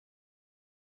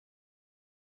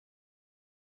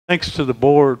Thanks to the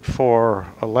board for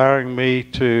allowing me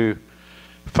to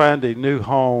find a new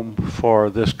home for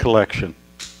this collection.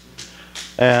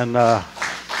 And I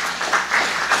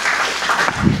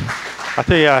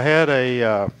tell you, I had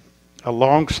a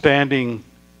long-standing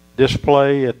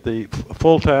display at the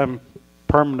full-time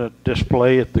permanent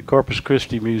display at the Corpus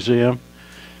Christi Museum,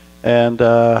 and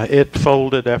it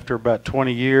folded after about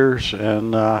 20 years,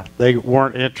 and they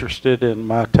weren't interested in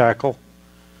my tackle.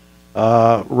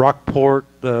 Rockport,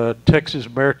 the Texas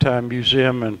Maritime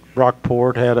Museum in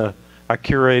Rockport I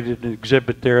curated an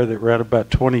exhibit there that ran about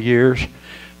 20 years,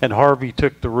 and Harvey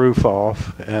took the roof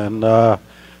off, and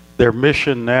their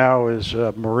mission now is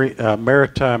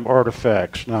maritime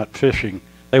artifacts, not fishing.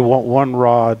 They want one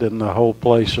rod in the whole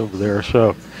place over there.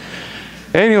 So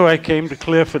anyway, came to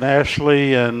Cliff and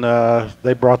Ashley, and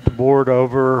they brought the board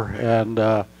over, and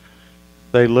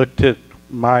they looked at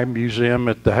my museum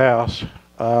at the house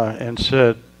and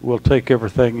said, we'll take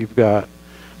everything you've got.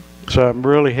 So I'm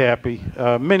really happy.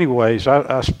 Many ways,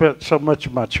 I spent so much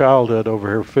of my childhood over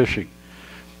here fishing,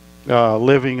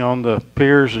 living on the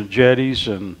piers and jetties,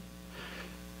 and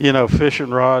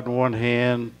fishing rod in one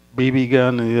hand, BB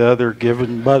gun in the other,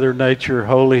 giving Mother Nature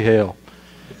holy hell.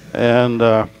 And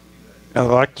I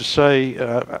like to say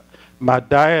my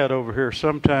diet over here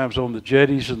sometimes on the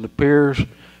jetties and the piers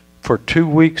for 2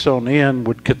 weeks on end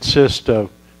would consist of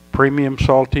premium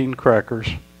saltine crackers,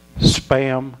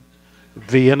 Spam,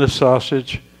 Vienna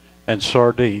sausage, and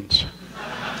sardines.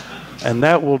 And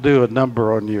that will do a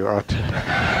number on you.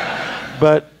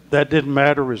 But that didn't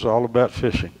matter. It was all about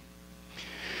fishing.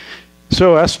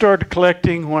 So I started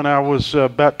collecting when I was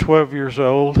about 12 years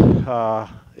old.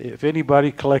 If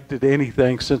anybody collected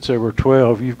anything since they were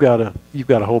 12, you've got a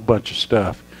whole bunch of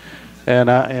stuff, and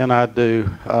I do.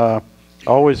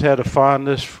 Always had a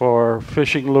fondness for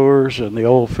fishing lures and the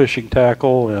old fishing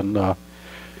tackle, and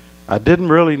I didn't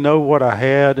really know what I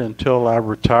had until I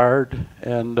retired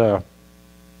and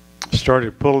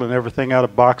started pulling everything out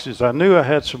of boxes. I knew I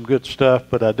had some good stuff,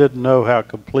 but I didn't know how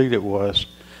complete it was.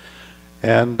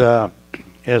 And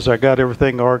as I got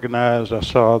everything organized, I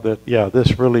saw that, yeah,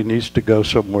 this really needs to go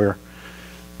somewhere.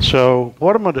 So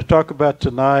what I'm going to talk about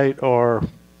tonight are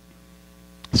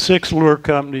 6 lure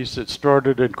companies that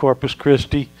started in Corpus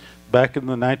Christi back in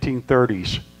the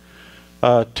 1930s.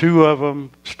 2 of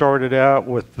them started out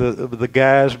with the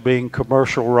guys being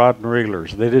commercial rod and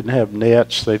reelers. They didn't have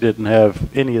nets. They didn't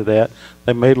have any of that.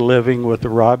 They made a living with the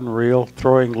rod and reel,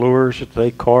 throwing lures that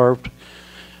they carved.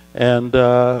 And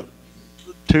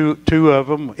two of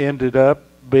them ended up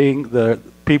being the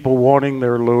people wanting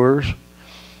their lures.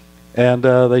 And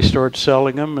they started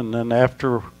selling them, and then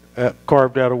after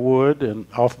carved out of wood and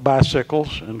off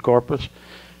bicycles in Corpus.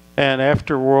 And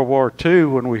after World War II,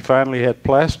 when we finally had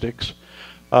plastics,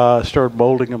 started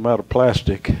molding them out of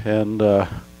plastic, and the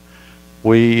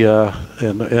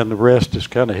rest is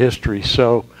kind of history.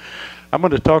 So I'm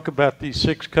going to talk about these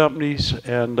 6 companies,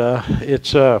 and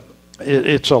it's a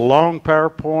long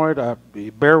PowerPoint.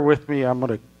 Bear with me. I'm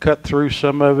going to cut through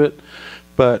some of it,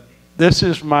 but this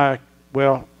is my,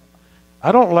 well,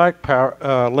 I don't like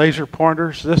laser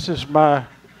pointers. This is my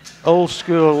old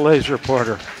school laser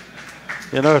pointer.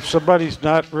 If somebody's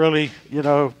not really,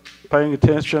 paying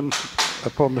attention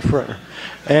up on the front,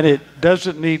 and it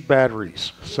doesn't need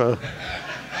batteries. So,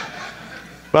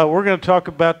 but we're going to talk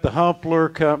about the Hump Lure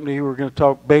Company. We're going to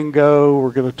talk Bingo.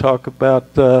 We're going to talk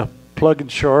about Plug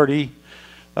and Shardy.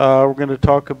 We're going to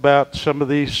talk about some of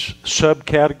these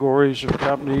subcategories of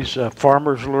companies.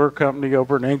 Farmers Lure Company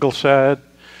over in Ingleside.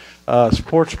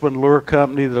 Sportsman Lure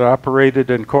Company that operated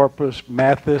in Corpus,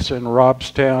 Mathis, and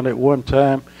Robstown at one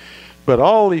time. But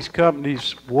all these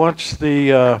companies, once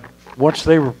they were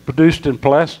produced in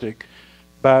plastic,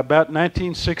 by about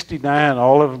 1969,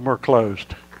 all of them were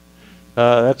closed.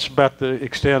 That's about the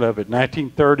extent of it,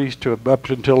 1930s to up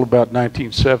until about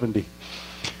 1970.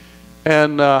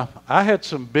 And I had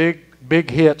some big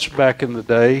hits back in the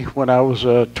day when I was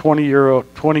a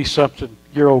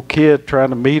 20-something-year-old kid trying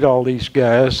to meet all these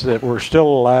guys that were still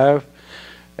alive,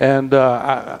 and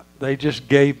they just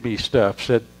gave me stuff.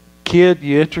 Said, "Kid,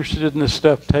 you interested in this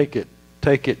stuff? Take it,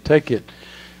 take it, take it."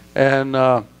 And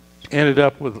ended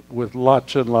up with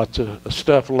lots and lots of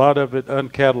stuff. A lot of it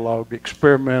uncatalogued,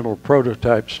 experimental,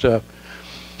 prototype stuff.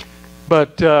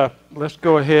 But let's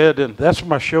go ahead, and that's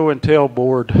my show and tell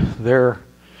board there.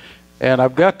 And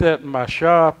I've got that in my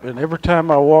shop, and every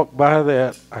time I walk by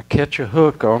that, I catch a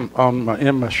hook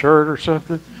in my shirt or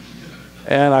something.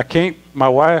 And I can't, my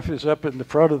wife is up in the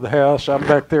front of the house, I'm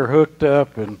back there hooked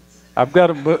up, and I've got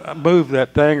to move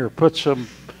that thing or put some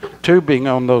tubing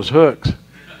on those hooks.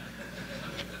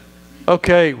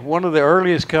 Okay, one of the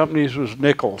earliest companies was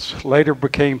Nichols, later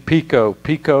became Pico.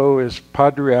 Pico is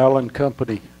Padre Island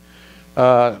Company.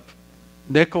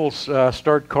 Nichols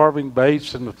started carving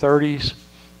baits in the 30s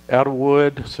out of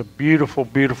wood. Some beautiful,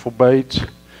 beautiful baits.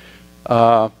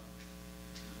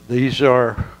 These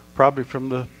are probably from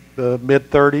the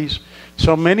mid-30s.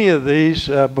 So many of these,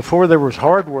 before there was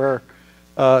hardware,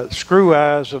 screw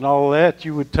eyes and all that,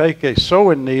 you would take a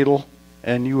sewing needle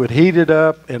and you would heat it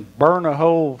up and burn a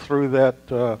hole through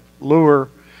that lure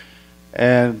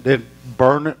and then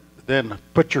burn it, then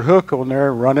put your hook on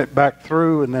there, run it back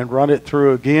through, and then run it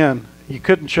through again. You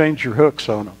couldn't change your hooks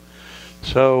on them.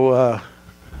 So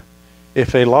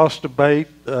if they lost a bait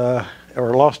or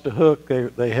lost a hook,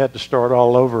 they had to start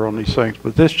all over on these things.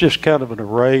 But this is just kind of an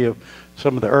array of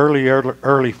some of the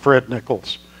early Fred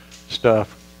Nichols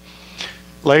stuff.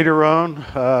 Later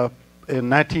on, in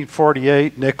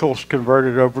 1948, Nichols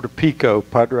converted over to Pico,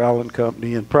 Padre Island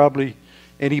Company, and probably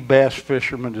any bass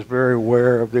fisherman is very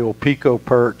aware of the old Pico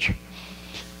perch.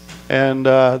 And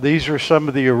these are some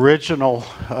of the original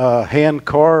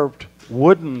hand-carved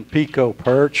wooden Pico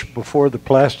perch before the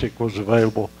plastic was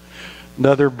available.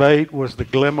 Another bait was the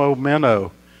Glimmo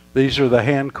minnow. These are the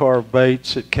hand-carved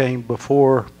baits that came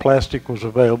before plastic was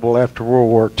available after World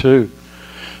War II.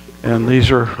 And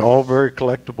these are all very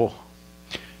collectible.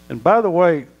 And by the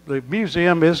way, the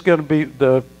museum is going to be,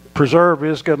 the Preserve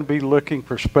is going to be looking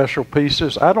for special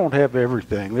pieces. I don't have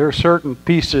everything. There are certain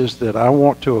pieces that I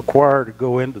want to acquire to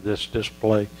go into this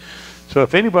display. So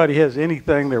if anybody has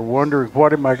anything they're wondering,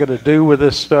 what am I going to do with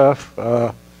this stuff,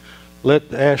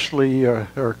 let Ashley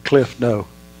or Cliff know.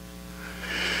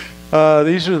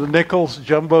 These are the Nichols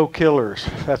Jumbo Killers.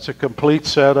 That's a complete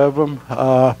set of them.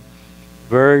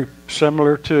 Very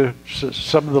similar to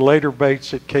some of the later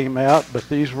baits that came out, but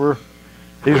these were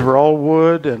all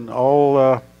wood and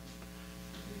all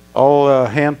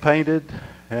hand painted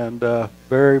and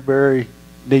very, very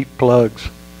neat plugs.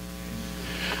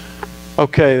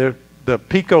 Okay, the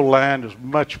Pico line is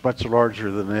much, much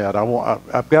larger than that.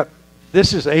 I've got,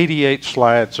 this is 88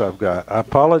 slides I've got. I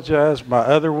apologize, my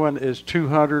other one is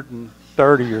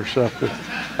 230 or something,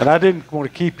 and I didn't want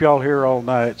to keep y'all here all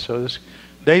night, so this.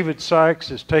 David Sykes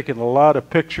has taken a lot of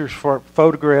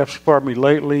photographs for me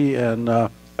lately, and I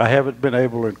haven't been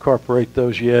able to incorporate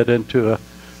those yet into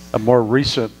a more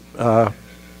recent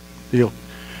deal.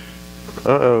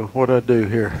 Uh-oh, what'd I do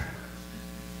here?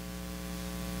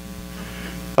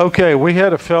 Okay, we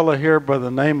had a fella here by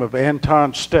the name of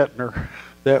Anton Stetner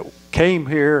that came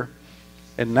here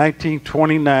in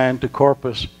 1929 to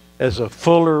Corpus as a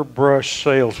fuller brush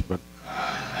salesman.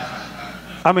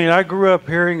 I mean, I grew up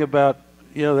hearing about,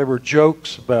 you know, there were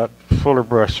jokes about fuller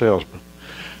brush salesmen.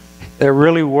 There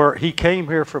really were. He came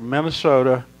here from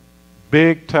Minnesota,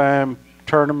 big time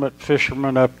tournament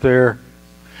fisherman up there,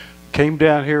 came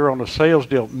down here on a sales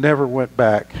deal, never went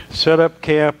back. Set up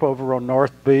camp over on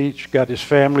North Beach, got his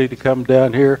family to come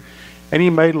down here, and he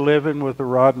made a living with a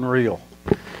rod and reel.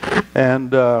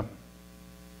 And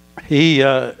he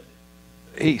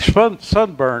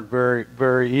sunburned very,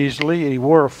 very easily, and he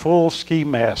wore a full ski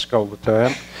mask all the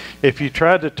time. If you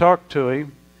tried to talk to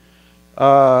him,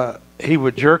 he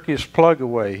would jerk his plug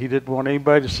away. He didn't want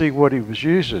anybody to see what he was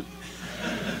using.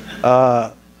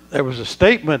 There was a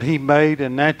statement he made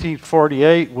in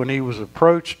 1948 when he was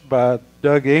approached by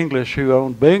Doug English, who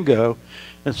owned Bingo,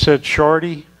 and said,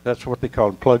 "Shorty," that's what they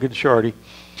called him, Plug and Shorty,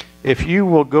 "if you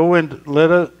will go and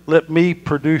let me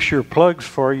produce your plugs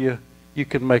for you, you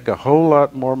can make a whole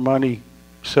lot more money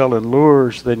selling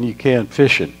lures than you can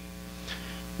fishing."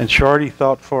 And Shorty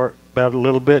thought about it a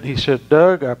little bit. He said,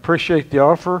 "Doug, I appreciate the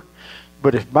offer,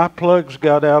 but if my plugs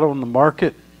got out on the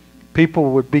market,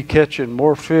 people would be catching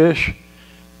more fish,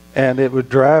 and it would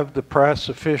drive the price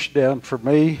of fish down for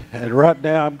me. And right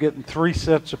now I'm getting 3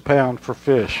 cents a pound for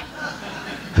fish.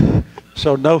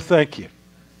 So no thank you."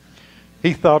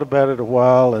 He thought about it a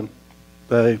while, and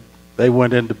they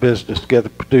went into business together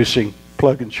producing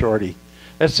Plug and Shorty.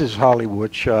 That's his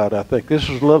Hollywood shot, I think. This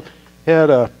was a little,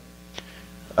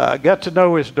 I got to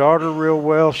know his daughter real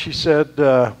well. She said,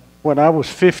 when I was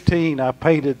 15, I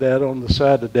painted that on the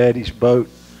side of Daddy's boat.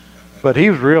 But he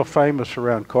was real famous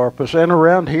around Corpus and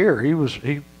around here.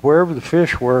 Wherever the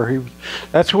fish were,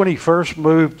 that's when he first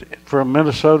moved from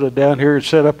Minnesota down here and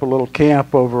set up a little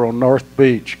camp over on North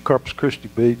Beach, Corpus Christi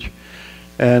Beach.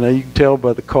 And you can tell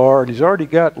by the car, and he's already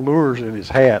got lures in his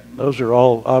hat. Those are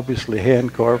all obviously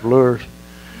hand-carved lures.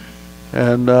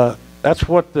 And that's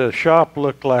what the shop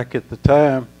looked like at the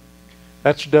time.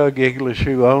 That's Doug English,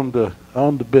 who owned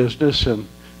the business, and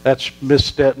that's Miss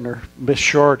Stetner, Miss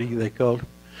Shorty, they called her.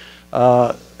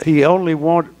 He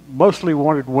mostly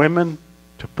wanted women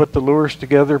to put the lures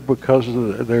together because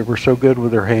they were so good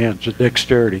with their hands, the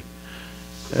dexterity.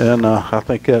 And I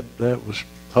think that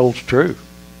holds true.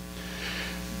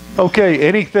 Okay,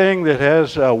 anything that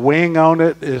has a wing on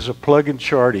it is a plug and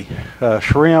shardy.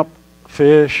 Shrimp,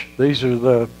 fish, these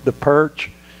are the perch.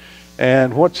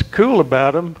 And what's cool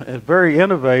about them, and very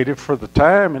innovative for the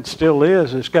time, and still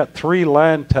is, it's got 3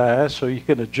 line ties, so you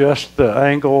can adjust the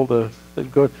angle,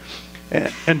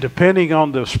 and depending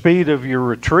on the speed of your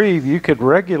retrieve, you can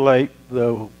regulate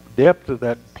the depth of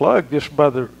that plug just by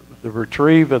the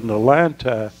retrieve and the line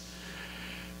tie.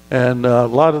 And a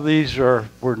lot of these are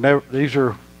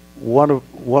one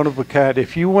of a kind.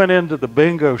 If you went into the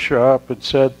bingo shop and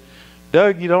said,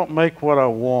 "Doug, you don't make what I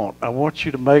want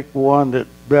you to make one that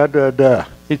da da da,"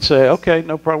 he'd say, "Okay,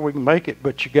 no problem, we can make it,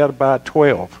 but you got to buy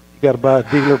 12. You got to buy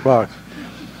a dealer box."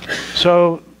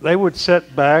 So they would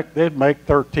set back, they'd make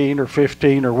 13 or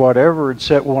 15 or whatever and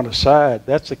set one aside.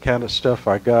 That's the kind of stuff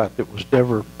I got that was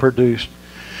never produced.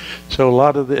 So a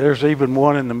lot of there's even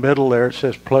one in the middle there, it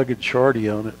says plug and shardy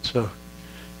on it, so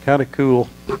kind of cool.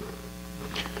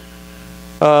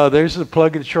 There's the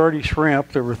plug and shardy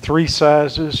shrimp. There were 3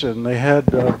 sizes, and they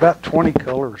had about 20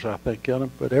 colors, I think, in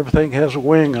them, but everything has a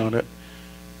wing on it.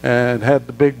 And had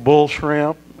the big bull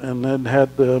shrimp, and then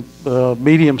had the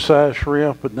medium-sized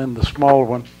shrimp, and then the small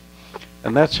one.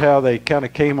 And that's how they kind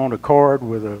of came on a card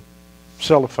with a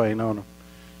cellophane on them.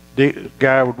 The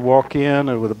guy would walk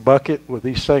in with a bucket with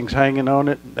these things hanging on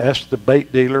it, and ask the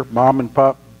bait dealer, mom and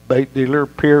pop bait dealer,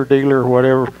 pier dealer,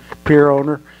 whatever, pier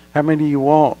owner, "How many do you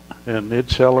want?" And they'd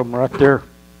sell them right there.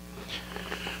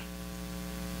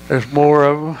 There's more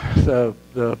of them.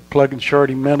 The plug and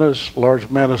shardy minnows, large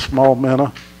minnow, small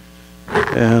minnow.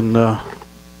 And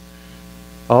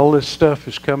all this stuff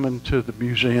is coming to the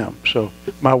museum. So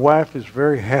my wife is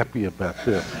very happy about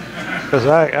this because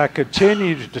I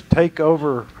continue to take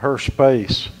over her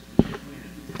space.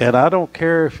 And I don't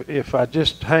care if I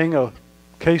just hang a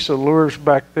case of lures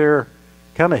back there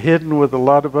kind of hidden with a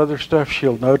lot of other stuff,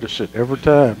 she'll notice it every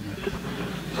time.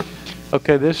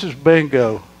 Okay, this is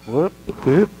bingo. Whoop,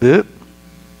 whoop, whoop.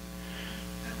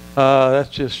 That's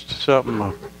just something,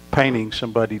 a painting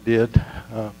somebody did.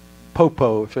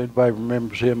 Popo, if anybody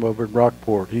remembers him over in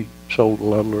Rockport, he sold a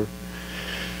lot of lures.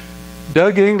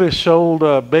 Doug English sold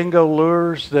bingo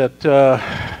lures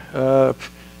that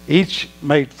each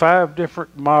made 5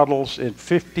 different models in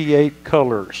 58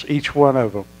 colors, each one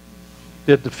of them.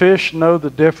 Did the fish know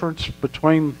the difference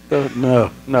between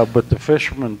the, no, but the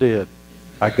fisherman did.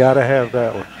 I gotta have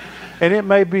that one. And it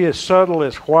may be as subtle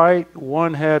as white.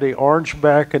 One had an orange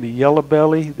back and a yellow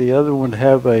belly. The other one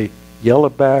have a yellow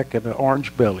back and an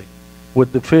orange belly.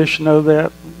 Would the fish know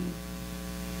that?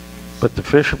 But the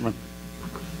fisherman.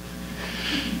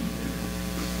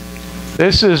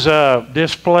 This is a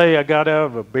display I got out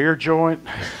of a beer joint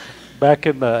back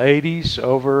in the 80s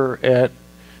over at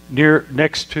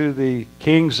next to the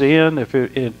King's Inn,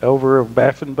 over in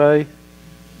Baffin Bay.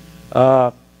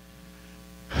 There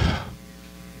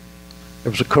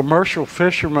was a commercial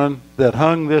fisherman that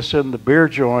hung this in the beer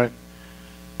joint.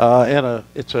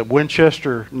 It's a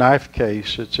Winchester knife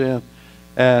case. It's in,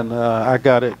 and I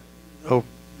got it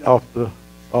bought it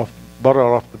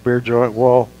off the beer joint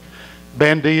wall.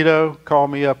 Bandito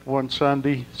called me up one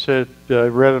Sunday, said,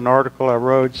 read an article I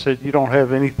wrote, said, "You don't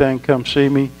have anything, come see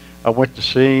me." I went to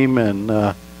see him and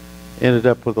ended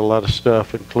up with a lot of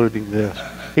stuff, including this.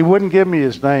 He wouldn't give me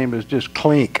his name, it was just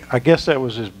Clink. I guess that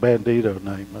was his Bandito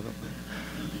name. I don't know.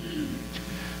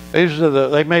 These are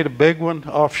they made a big one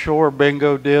offshore,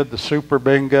 Bingo did, the Super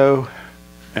Bingo.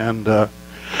 And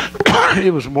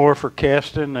it was more for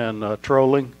casting and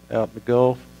trolling out in the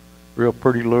Gulf. Real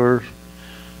pretty lures.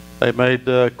 They made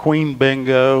Queen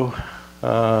Bingo.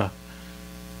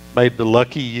 Made the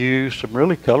Lucky U, some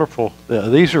really colorful.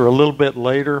 These are a little bit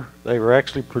later. They were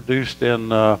actually produced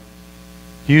in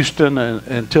Houston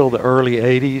until the early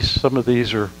 80s. Some of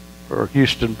these are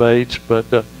Houston baits,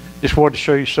 but just wanted to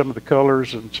show you some of the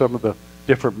colors and some of the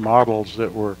different models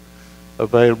that were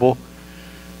available.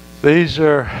 These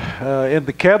are in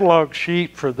the catalog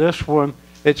sheet for this one.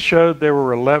 It showed there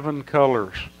were 11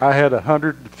 colors. I had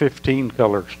 115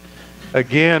 colors.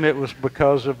 Again, it was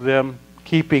because of them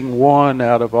keeping one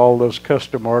out of all those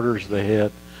custom orders they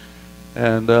had.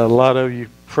 And a lot of you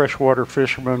freshwater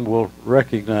fishermen will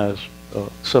recognize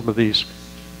some of these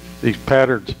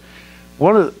patterns.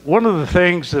 One of the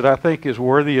things that I think is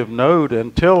worthy of note,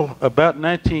 until about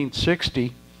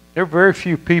 1960, there were very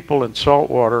few people in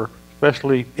saltwater,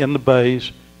 especially in the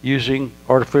bays, using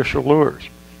artificial lures.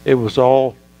 It was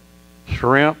all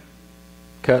shrimp,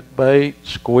 cut bait,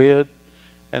 squid,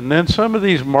 and then some of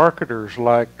these marketers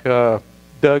like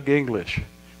Doug English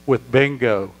with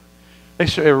bingo.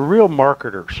 They were real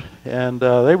marketers, and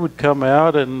they would come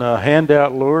out and hand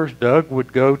out lures. Doug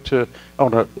would go to,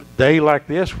 on a day like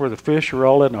this where the fish are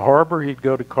all in the harbor, he'd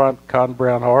go to Con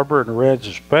Brown Harbor and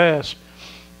Aransas Pass,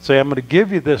 say, I'm going to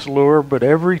give you this lure, but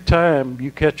every time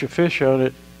you catch a fish on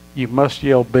it, you must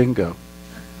yell bingo.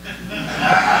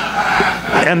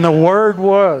 And the word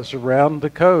was around the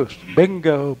coast,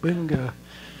 bingo, bingo.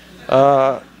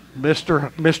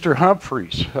 Mr.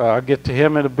 Humphreys, I'll get to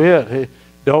him in a bit.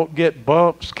 Don't get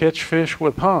bumps, catch fish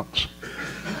with humps.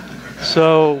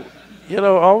 So, you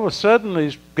know, all of a sudden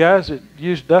these guys that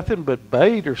use nothing but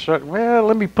bait or something, well,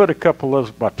 let me put a couple of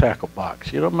those in my tackle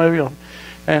box, you know, maybe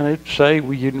and they'd say,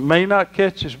 well, you may not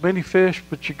catch as many fish,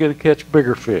 but you're going to catch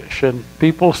bigger fish. And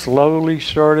people slowly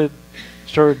started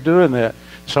doing that.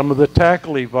 Some of the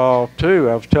tackle evolved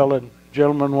too. I was telling a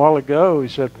gentleman a while ago, he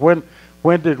said, when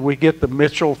did we get the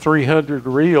Mitchell 300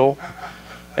 reel?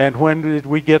 And when did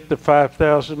we get the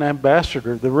 5,000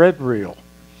 Ambassador, the red reel?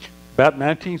 About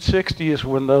 1960 is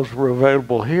when those were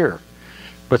available here.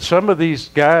 But some of these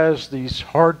guys, these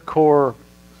hardcore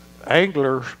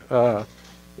anglers,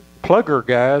 plugger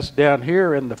guys down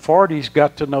here in the 40s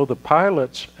got to know the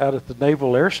pilots out at the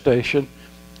Naval Air Station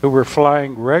who were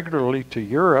flying regularly to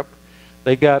Europe.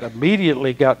 They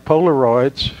immediately got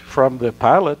Polaroids from the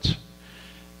pilots,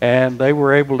 and they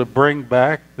were able to bring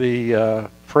back the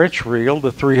French reel,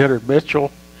 the 300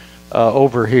 Mitchell,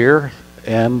 over here,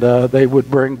 and they would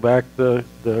bring back the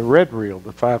red reel,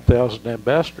 the 5,000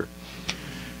 Ambassador.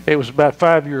 It was about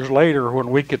 5 years later when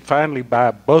we could finally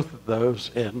buy both of those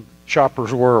in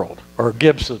Shoppers World or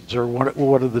Gibson's or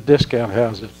one of the discount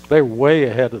houses. They were way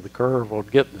ahead of the curve on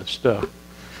getting this stuff.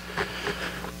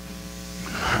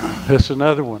 That's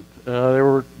another one. There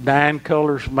were 9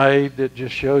 colors made. That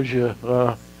just shows you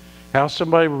how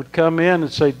somebody would come in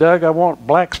and say, Doug, I want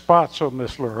black spots on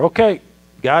this lure. Okay,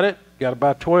 got it. Got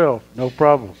about 12. No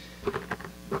problem.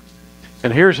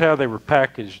 And here's how they were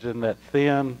packaged in that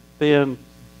thin,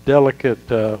 delicate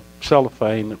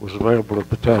cellophane that was available at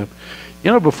the time.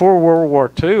 You know, before World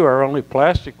War II, our only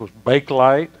plastic was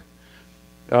Bakelite.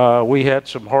 We had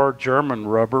some hard German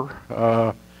rubber.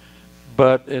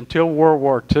 But until World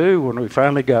War II, when we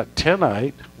finally got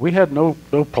Tenite, we had no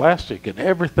plastic, and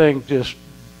everything just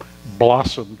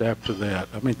blossomed after that.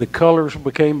 I mean, the colors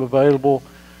became available.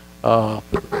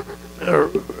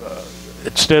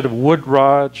 Instead of wood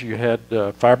rods, you had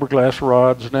fiberglass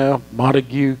rods now.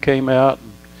 Montague came out.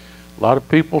 And a lot of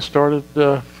people started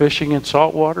fishing in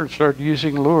saltwater and started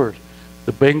using lures.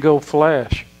 The Bingo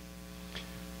Flash.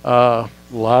 A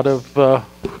lot of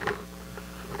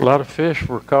fish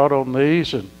were caught on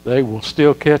these, and they will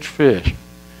still catch fish,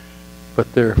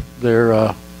 but they're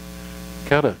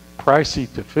kind of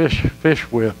pricey to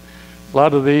fish with. A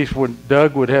lot of these, when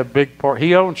Doug would have big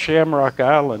he owned Shamrock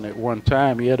Island at one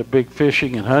time. He had a big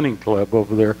fishing and hunting club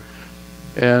over there,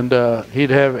 and he'd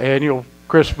have annual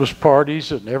Christmas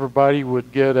parties, and everybody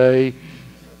would get a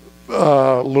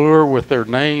lure with their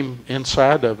name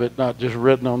inside of it, not just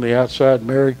written on the outside,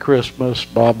 Merry Christmas,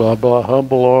 blah, blah, blah,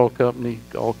 Humble Oil Company,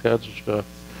 all kinds of stuff.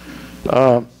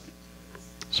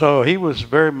 So he was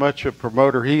very much a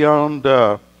promoter. He owned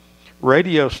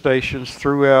radio stations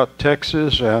throughout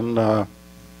Texas and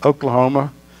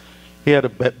Oklahoma. He had a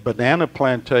banana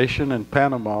plantation in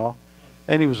Panama,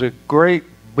 and he was a great,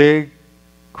 big,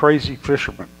 crazy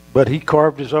fisherman. But he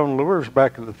carved his own lures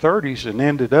back in the 30s and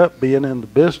ended up being in the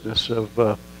business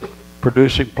of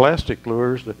producing plastic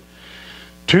lures. The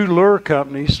 2 lure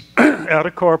companies out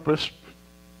of Corpus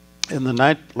in the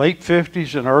late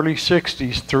 50s and early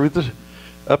 60s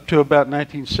up to about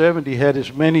 1970 had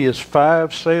as many as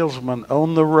 5 salesmen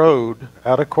on the road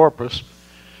out of Corpus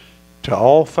to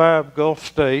all 5 Gulf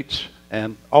states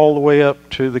and all the way up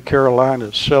to the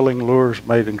Carolinas selling lures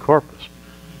made in Corpus.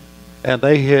 And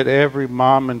they hit every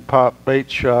mom and pop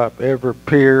bait shop, every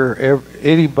pier,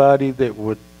 anybody that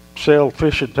would sell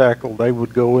fishing tackle, they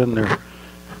would go in there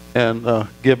and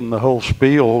give them the whole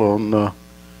spiel on,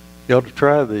 you ought to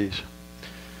try these.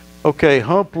 Okay,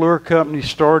 Hump Lure Company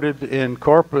started in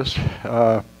Corpus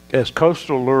as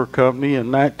Coastal Lure Company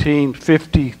in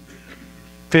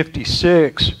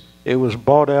 1956. It was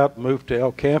bought out and moved to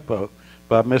El Campo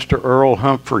by Mr. Earl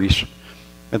Humphreys.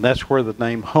 And that's where the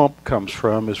name Hump comes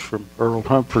from, is from Earl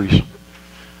Humphreys.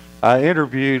 I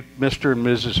interviewed Mr. and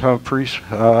Mrs. Humphreys.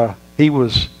 He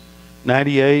was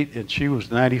 98 and she was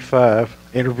 95.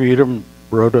 Interviewed them,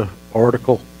 wrote an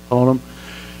article on them.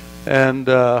 And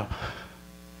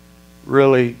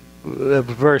really, it was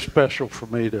very special for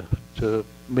me to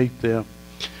meet them.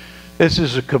 This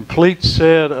is a complete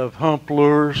set of hump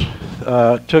lures.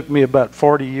 It took me about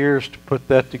 40 years to put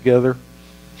that together.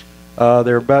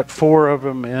 There are about 4 of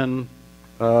them in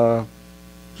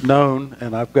known,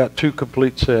 and I've got 2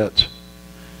 complete sets.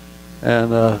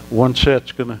 And one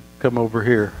set's going to come over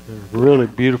here. They're really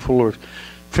beautiful lures.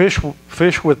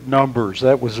 Fish with numbers.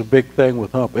 That was a big thing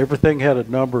with Hump. Everything had a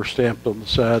number stamped on the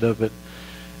side of it.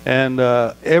 And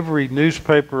every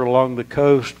newspaper along the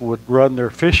coast would run their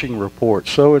fishing report.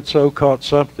 So-and-so caught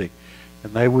something.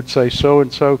 And they would say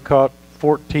so-and-so caught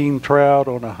 14 trout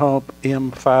on a Hump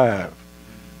M5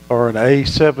 or an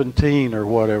A17 or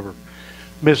whatever.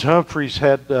 Miss Humphreys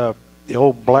had the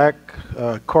old black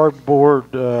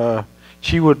cardboard.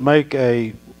 She would make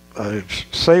a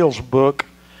sales book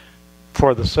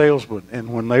for the salesman,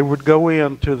 and when they would go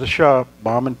into the shop,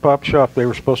 mom and pop shop, they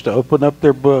were supposed to open up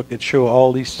their book and show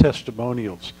all these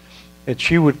testimonials. And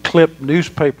she would clip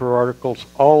newspaper articles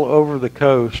all over the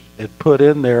coast and put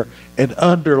in there and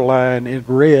underline in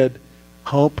red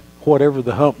Hump, whatever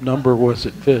the Hump number was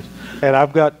that fit. And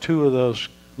I've got 2 of those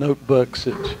notebooks.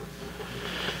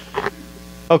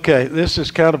 Okay, this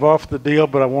is kind of off the deal,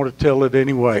 but I want to tell it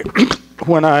anyway.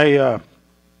 When I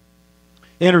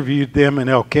interviewed them in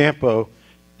El Campo,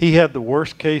 he had the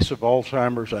worst case of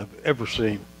Alzheimer's I've ever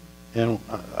seen, and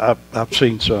I've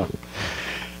seen some.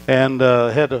 And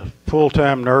had a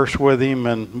full-time nurse with him,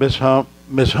 and Miss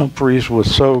Humphreys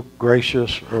was so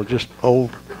gracious, or just old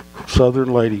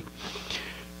Southern lady.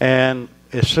 And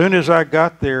as soon as I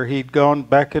got there, he'd gone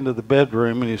back into the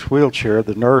bedroom in his wheelchair.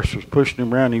 The nurse was pushing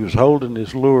him around. He was holding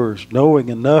his lures, knowing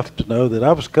enough to know that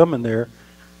I was coming there,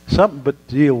 something but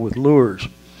to deal with lures.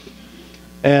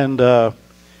 And the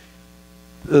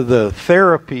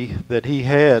therapy that he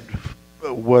had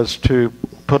was to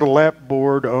put a lap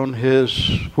board on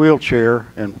his wheelchair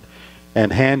and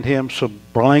hand him some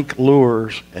blank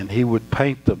lures, and he would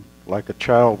paint them like a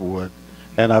child would.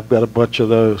 And I've got a bunch of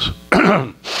those.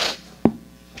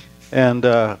 And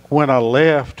when I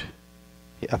left,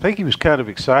 I think he was kind of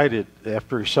excited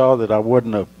after he saw that I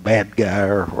wasn't a bad guy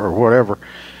or whatever.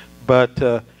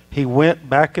 But he went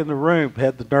back in the room,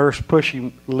 had the nurse push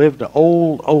him, lived in an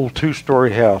old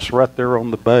 2-story house right there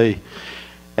on the bay.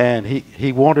 And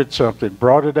he wanted something,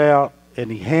 brought it out,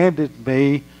 and he handed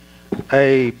me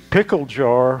a pickle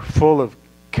jar full of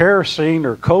kerosene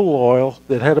or coal oil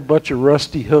that had a bunch of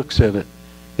rusty hooks in it.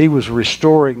 He was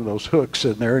restoring those hooks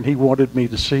in there, and he wanted me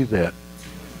to see that.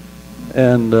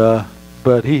 And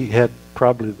but he had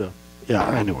probably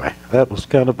anyway, that was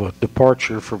kind of a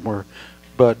departure from where,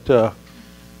 but there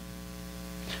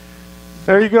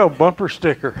you go, bumper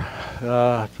sticker.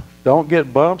 Don't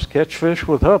get bumps, catch fish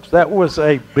with humps. That was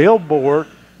a billboard,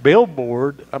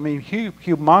 I mean,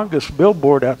 humongous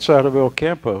billboard outside of El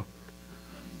Campo.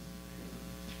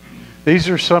 These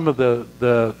are some of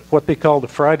the what they call the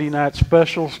Friday night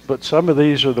specials, but some of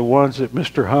these are the ones that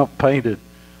Mr. Hump painted.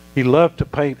 He loved to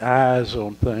paint eyes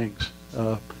on things.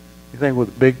 Anything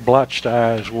with big blotched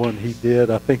eyes, one he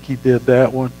did. I think he did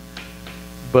that one.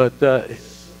 But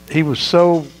he was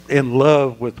so in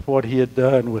love with what he had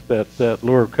done with that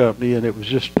lure company, and it was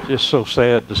just so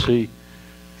sad to see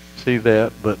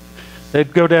that. But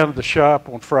they'd go down to the shop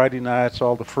on Friday nights,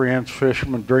 all the friends,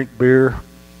 fishermen, drink beer,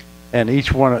 and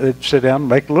each one would sit down and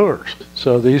make lures.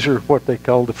 So these are what they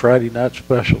call the Friday night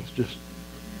specials.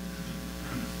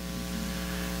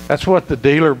 That's what the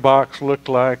dealer box looked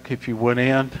like if you went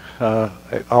in.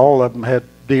 All of them had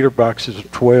dealer boxes of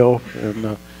 12,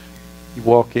 and you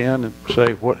walk in and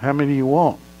say, how many do you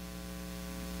want?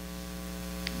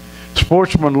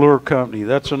 Sportsman Lure Company,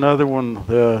 that's another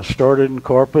one. Started in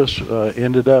Corpus,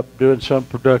 ended up doing some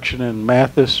production in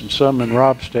Mathis and some in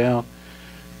Robstown.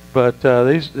 But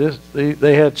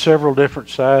they had several different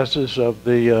sizes of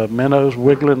the minnows,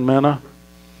 wiggling minnow,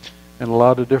 and a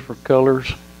lot of different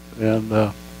colors. And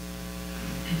the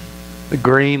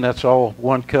green, that's all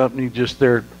one company, just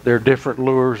they're different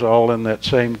lures all in that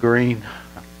same green.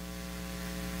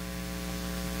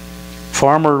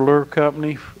 Farmer Lure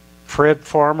Company, Fred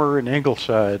Farmer in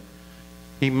Ingleside.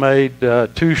 He made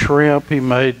 2 shrimp. He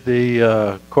made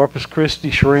the Corpus Christi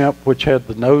shrimp, which had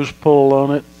the nose pull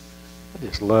on it. I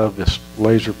just love this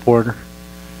laser pointer.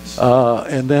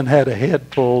 And then had a head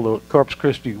pull, the Corpus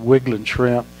Christi wiggling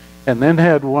shrimp. And then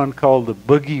had one called the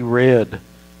Boogie Red.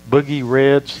 Boogie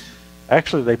Reds.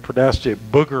 Actually, they pronounced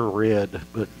it Booger Red,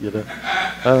 but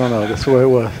I don't know. That's the way it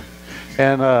was.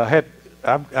 And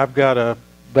I've got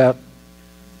about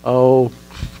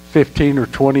 15 or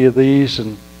 20 of these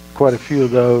and quite a few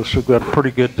of those. So we've got a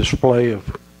pretty good display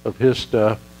of his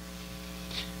stuff.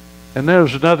 And there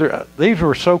was another, these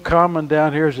were so common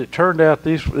down here. As it turned out,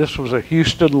 this was a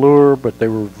Houston lure, but they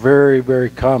were very, very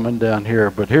common down here.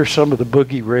 But here's some of the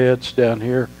Boogie Reds down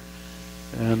here,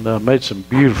 and made some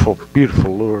beautiful,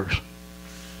 beautiful lures.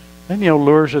 And,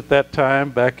 lures at that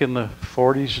time, back in the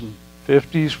 40s and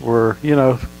 50s, were,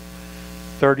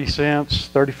 30 cents,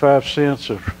 35 cents,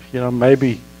 or,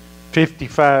 maybe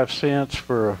 55 cents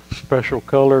for a special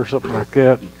color or something like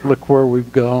that. Look where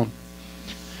we've gone.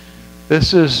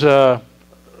 This is a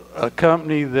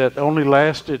company that only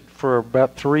lasted for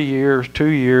about 3 years, 2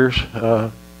 years,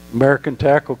 American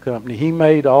Tackle Company. He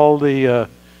made all the,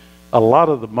 a lot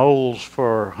of the molds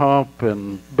for Hump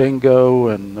and Bingo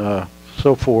and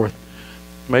so forth.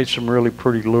 Made some really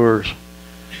pretty lures.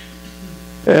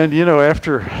 And,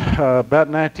 after about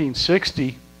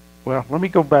 1960, well, let me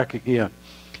go back again.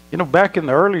 Back in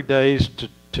the early days,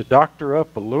 to doctor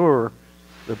up a lure,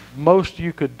 the most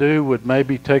you could do would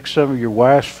maybe take some of your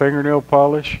wife's fingernail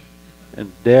polish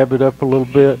and dab it up a little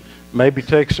bit. Maybe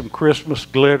take some Christmas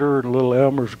glitter and a little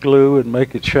Elmer's glue and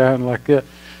make it shine like that.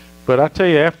 But I tell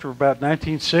you, after about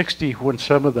 1960, when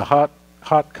some of the hot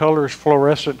colors,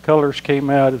 fluorescent colors came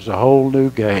out, it was a whole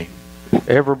new game.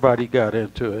 Everybody got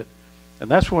into it. And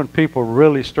that's when people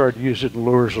really started using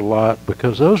lures a lot,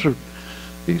 because a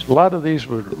lot of these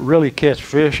would really catch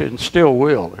fish and still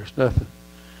will. There's nothing.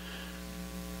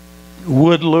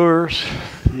 Wood lures,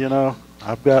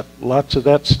 I've got lots of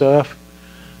that stuff.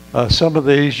 Some of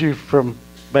these you from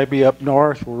maybe up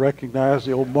north will recognize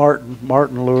the old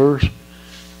Martin lures.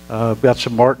 I've got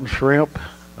some Martin shrimp.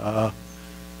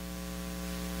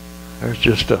 There's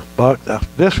just a buck.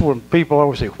 This one, people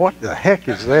always say, what the heck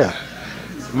is that?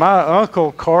 My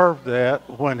uncle carved that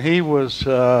when he was,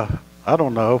 I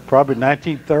don't know, probably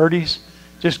 1930s,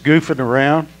 just goofing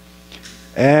around.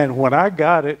 And when I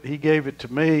got it, he gave it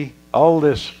to me. All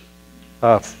this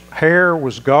hair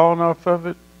was gone off of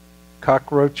it.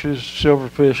 Cockroaches,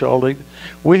 silverfish, all these.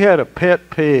 We had a pet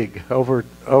pig over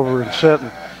in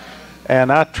Sinton,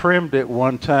 and I trimmed it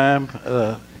one time,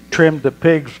 trimmed the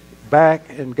pig's back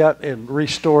and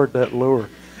restored that lure.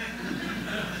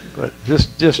 But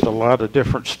just a lot of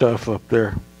different stuff up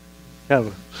there. Kind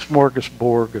of a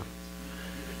smorgasbord of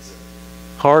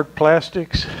hard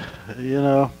plastics.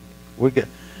 We get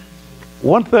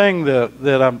one thing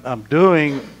that I'm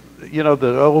doing.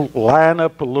 The old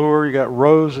line-up of lure. You got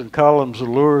rows and columns of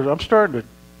lures. I'm starting to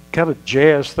kind of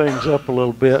jazz things up a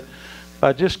little bit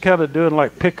by just kind of doing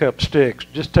like pickup sticks.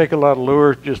 Just take a lot of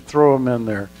lures, just throw them in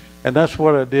there. And that's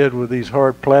what I did with these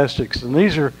hard plastics. And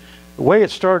these are, the way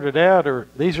it started out,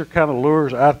 these are kind of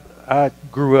lures I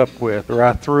grew up with, or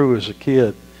I threw as a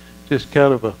kid. Just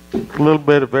kind of a little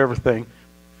bit of everything.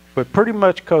 But pretty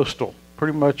much coastal,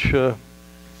 pretty much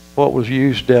what was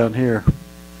used down here.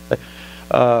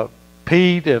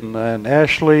 Pete and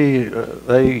Ashley,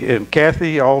 and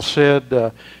Kathy all said,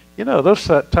 those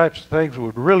types of things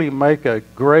would really make a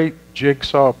great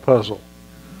jigsaw puzzle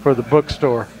for the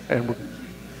bookstore, and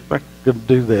we're going to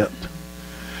do that.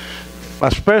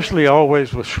 Especially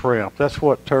always with shrimp. That's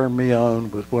what turned me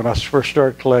on. Was when I first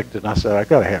started collecting, I said, I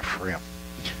got to have shrimp.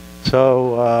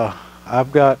 So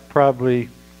I've got probably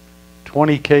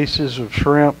 20 cases of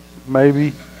shrimp,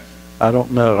 maybe. I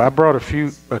don't know. I brought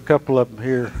a couple of them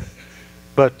here.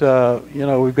 But,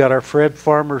 we've got our Fred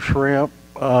Farmer shrimp.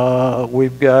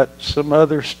 We've got some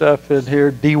other stuff in here,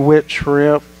 DeWitt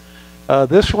shrimp.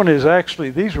 This one is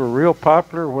actually, these were real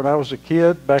popular when I was a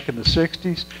kid back in the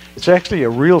 60s. It's actually a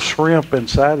real shrimp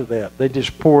inside of that. They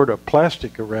just poured a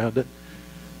plastic around it.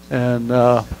 And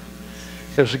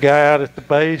there's a guy out at the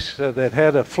base that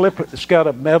had a flip. It's got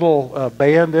a metal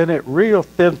band in it, real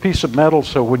thin piece of metal,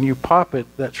 so when you pop it,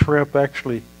 that shrimp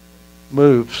actually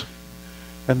moves.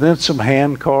 And then some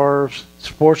hand carves,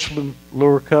 Sportsman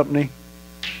Lure Company.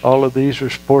 All of these are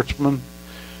Sportsman.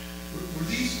 Were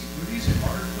these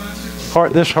hard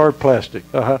plastic? This hard plastic.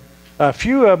 A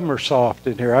few of them are soft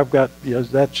in here. I've got,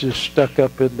 that's just stuck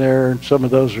up in there, and some of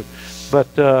those are.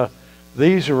 But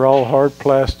these are all hard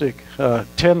plastic.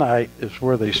 Tenite is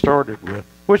where they started with,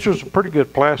 which was a pretty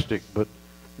good plastic, but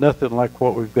nothing like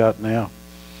what we've got now.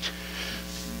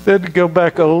 Then to go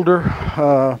back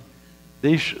older,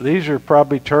 these are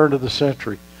probably turn of the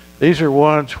century. These are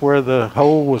ones where the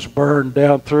hole was burned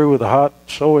down through with a hot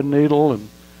sewing needle and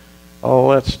all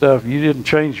that stuff. You didn't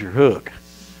change your hook.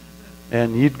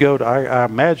 And you'd go to, I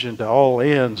imagine, to all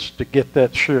ends to get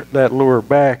that lure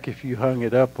back if you hung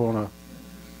it up on a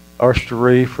oyster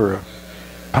reef or a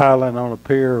piling on a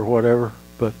pier or whatever.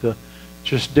 But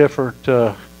just different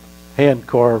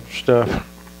hand-carved stuff.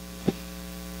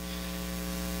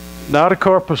 Not a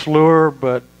corpus lure,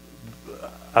 but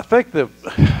I think the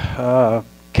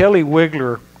Kelly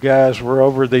Wiggler guys were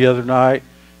over the other night,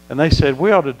 and they said,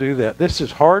 we ought to do that. This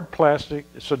is hard plastic.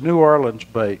 It's a New Orleans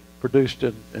bait produced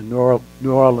in New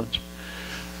Orleans.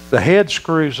 The head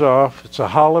screws off. It's a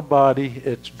hollow body.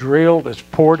 It's drilled. It's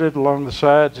ported along the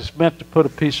sides. It's meant to put a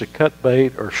piece of cut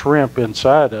bait or shrimp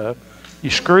inside of. You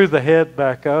screw the head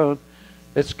back on.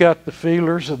 It's got the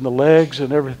feelers and the legs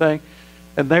and everything.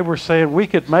 And they were saying we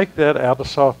could make that out of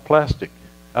soft plastic.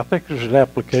 I think there's an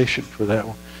application for that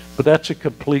one. But that's a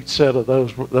complete set of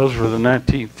those. Those were the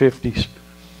 1950s.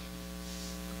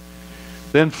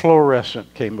 Then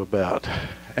fluorescent came about.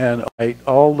 And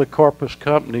all the corpus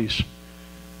companies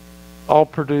all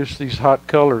produced these hot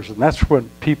colors. And that's when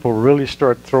people really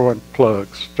started throwing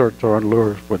plugs, started throwing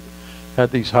lures, when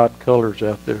had these hot colors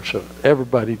out there. So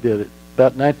everybody did it.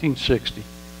 About 1960.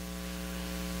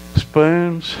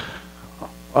 Spoons.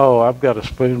 Oh, I've got a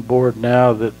spoon board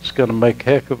now that's going to make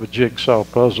heck of a jigsaw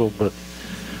puzzle. But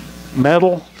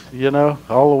metal, you know,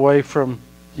 all the way from,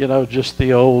 you know, just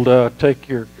the old take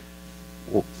your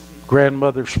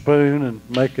grandmother's spoon and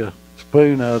make a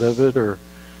spoon out of it, or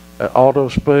auto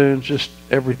spoons, just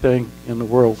everything in the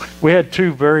world. We had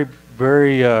two very,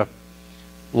 very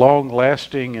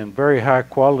long-lasting and very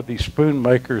high-quality spoon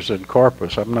makers in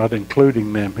Corpus. I'm not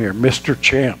including them here. Mr.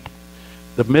 Champ.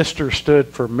 The Mr. stood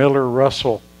for Miller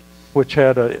Russell, which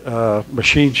had a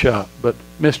machine shop, but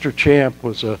Mr. Champ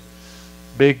was a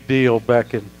big deal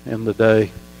back in the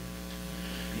day.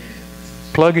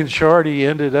 Plug and Shardy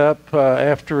ended up,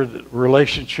 after the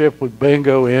relationship with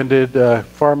Bingo ended,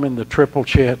 farming the Triple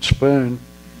Chant spoon.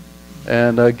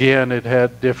 And again, it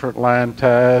had different line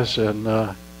ties,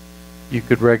 and you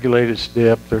could regulate its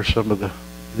depth. There's some of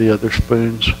the other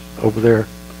spoons over there.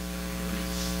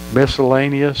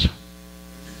 Miscellaneous.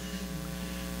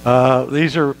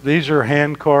 These are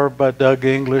hand carved by Doug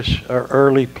English,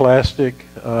 early plastic.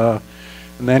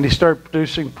 And then he started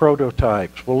producing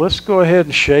prototypes. Well, let's go ahead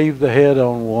and shave the head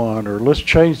on one, or let's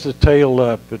change the tail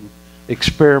up and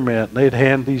experiment. And they'd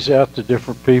hand these out to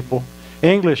different people.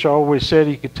 English always said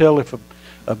he could tell if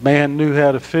a man knew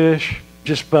how to fish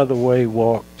just by the way he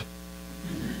walked.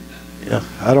 Yeah,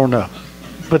 I don't know.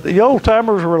 But the old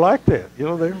timers were like that. You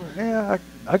know, they were, yeah,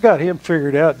 I got him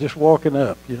figured out just walking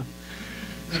up. You know,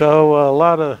 so a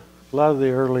lot of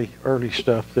the early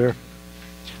stuff there.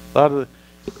 A lot of the,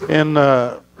 in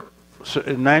the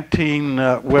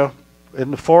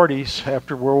 40s,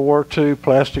 after World War II,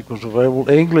 plastic was available.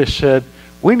 English said,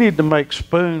 we need to make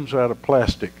spoons out of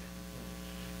plastic.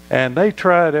 And they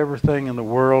tried everything in the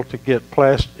world to get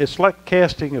plastic. It's like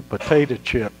casting a potato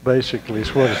chip, basically,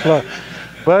 is what it's like.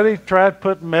 But he tried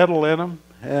putting metal in them,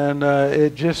 and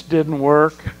it just didn't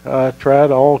work. Tried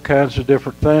all kinds of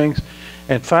different things,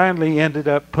 and finally ended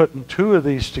up putting two of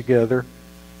these together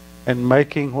and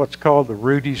making what's called the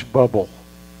Rudy's Bubble,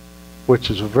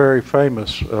 which is a very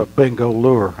famous bingo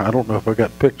lure. I don't know if I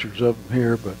got pictures of them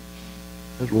here, but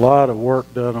there's a lot of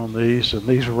work done on these, and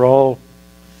these are all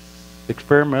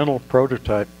experimental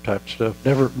prototype type stuff,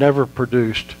 never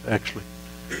produced, actually.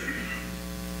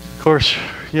 Of course,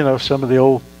 you know, some of the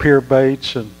old pier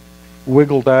baits and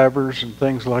wiggle divers and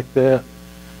things like that.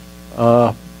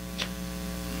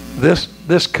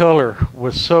 This color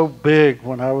was so big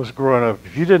when I was growing up.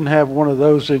 If you didn't have one of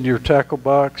those in your tackle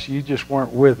box, you just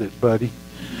weren't with it, buddy.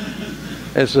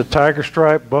 It's a tiger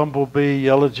stripe, bumblebee,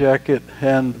 yellow jacket,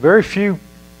 and very few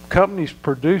companies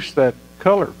produce that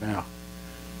color now.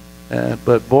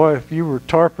 But boy, if you were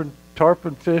tarpon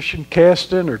fishing,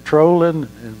 casting, or trolling,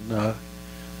 and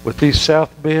with these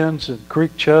south bends and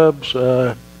creek chubs,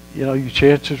 you know, your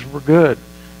chances were good.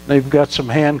 They've got some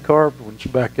hand carved ones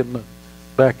back in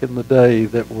the day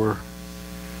that were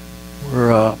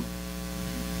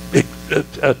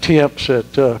attempts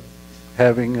at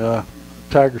having a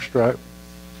tiger stripe.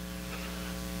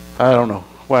 I don't know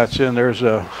why it's in. There's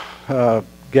a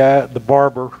guy, the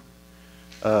barber,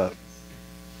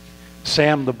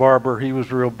 Sam the barber. He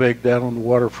was real big down on the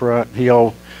waterfront.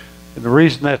 And the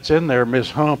reason that's in there, Miss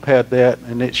Hump had that,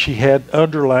 and she had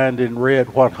underlined in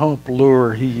red what Hump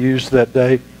lure he used that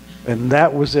day, and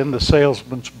that was in the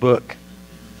salesman's book.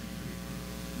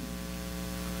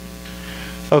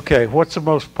 Okay, what's the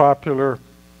most popular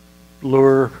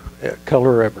lure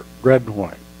color ever? Red and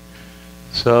white.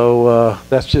 So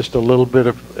that's just a little bit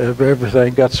of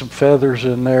everything. Got some feathers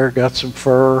in there, got some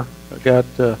fur, got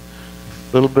a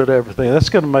little bit of everything. That's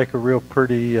going to make a real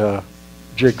pretty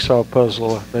jigsaw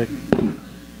puzzle, I think.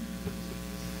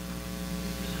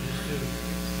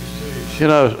 You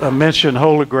know, I mentioned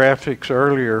holographics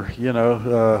earlier. You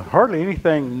know, hardly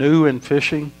anything new in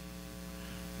fishing.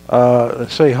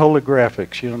 Let's say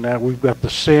holographics. You know, now we've got the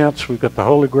scents, we've got the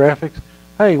holographics.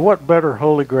 Hey, what better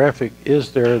holographic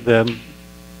is there than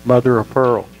mother of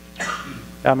pearl?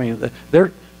 I mean,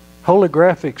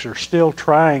 holographics are still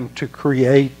trying to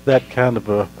create that kind of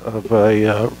a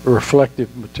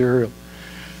reflective material.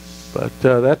 But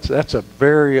that's a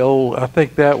very old. I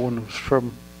think that one was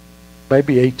from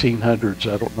maybe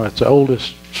 1800s. I don't know. It's the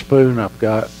oldest spoon I've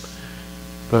got.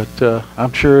 But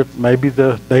I'm sure maybe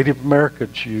the Native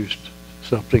Americans used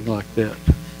something like that.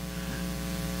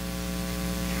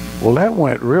 Well, that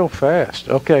went real fast.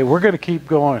 Okay, we're going to keep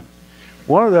going.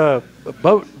 One of the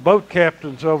boat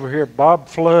captains over here, Bob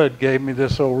Flood, gave me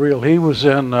this old reel. He was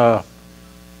in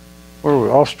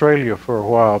Australia for a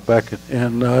while back,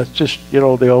 and it's just, you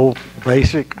know, the old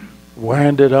basic,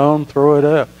 wind it on, throw it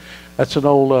up. That's an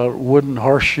old wooden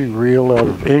horseshoe reel out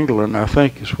of England, I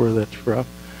think, is where that's from.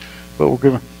 But we're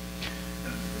gonna.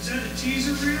 Is that a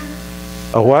teaser reel?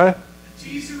 A what? A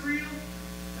teaser reel?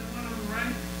 That one on the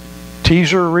right?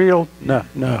 Teaser reel? No.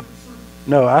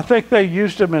 I think they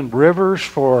used them in rivers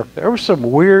for. There were some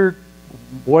weird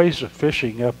ways of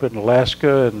fishing up in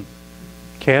Alaska and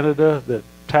Canada that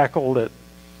tackled it.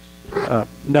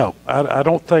 No, I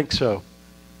don't think so.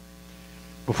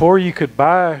 Before you could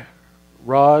buy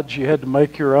rods, you had to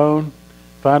make your own.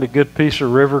 Find a good piece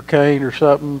of river cane or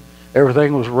something.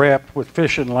 Everything was wrapped with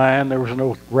fishing line. There was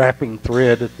no wrapping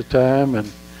thread at the time,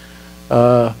 and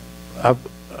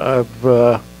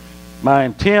my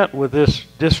intent with this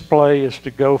display is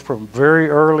to go from very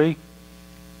early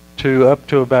to up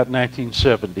to about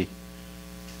 1970.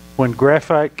 When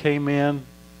graphite came in,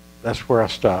 that's where I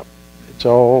stopped. It's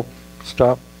all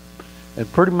stopped. And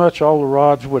pretty much all the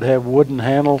rods would have wooden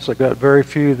handles. I got very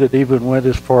few that even went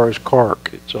as far as cork.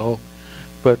 It's all,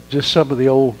 but just some of the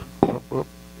old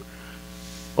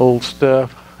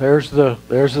stuff. There's the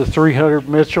 300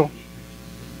 Mitchell.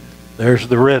 There's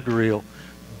the red reel.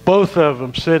 Both of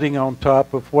them sitting on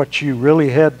top of what you really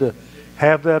had to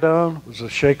have that on was a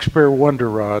Shakespeare Wonder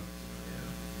Rod,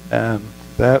 and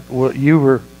that you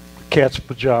were cat's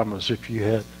pajamas if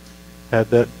you had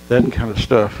that kind of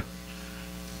stuff.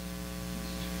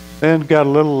 Then got a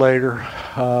little later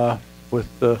with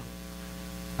the.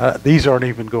 These aren't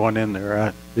even going in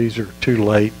there. These are too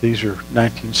late. These are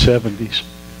 1970s.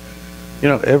 You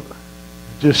know,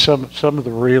 just some of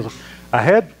the reels. I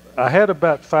had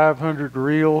about 500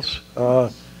 reels.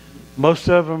 Most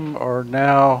of them are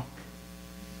now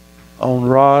on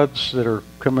rods that are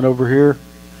coming over here,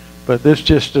 but this is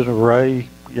just an array.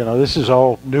 You know, this is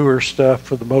all newer stuff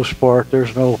for the most part.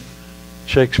 There's no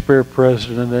Shakespeare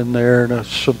President in there and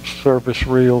some service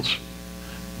reels,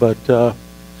 but the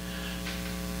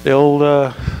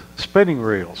old spinning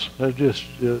reels, they're just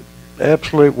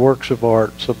absolute works of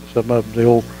art. Some of them, the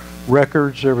old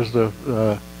records. There was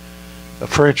a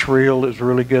French reel that was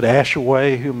really good.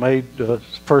 Ashaway, who made the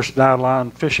first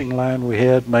nylon fishing line we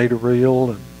had, made a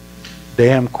reel, and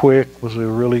Damn Quick was a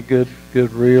really good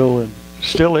reel, and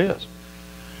still is.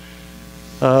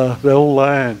 The old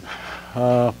line.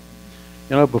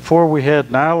 You know, before we had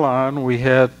nylon, we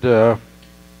had,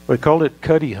 we called it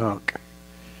cutty hunk.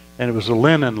 And it was a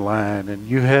linen line. And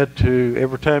you had to,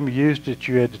 every time you used it,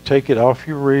 you had to take it off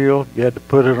your reel. You had to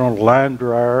put it on a line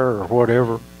dryer or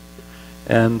whatever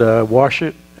and wash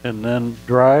it and then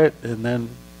dry it and then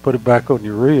put it back on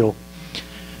your reel.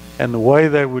 And the way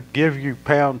they would give you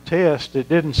pound test, it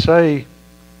didn't say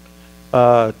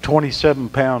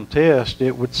 27-pound test.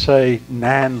 It would say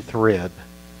 9 thread.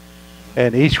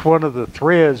 And each one of the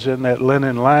threads in that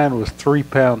linen line was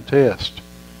 3-pound test.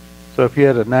 So if you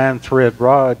had a 9-thread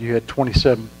rod, you had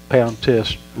 27-pound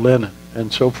test linen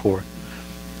and so forth.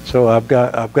 So I've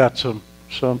got some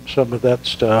of that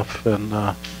stuff, and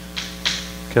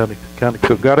kind of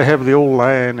cool. Got to have the old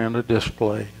line in a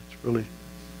display. It's really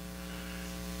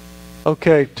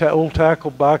okay. Old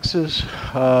tackle boxes.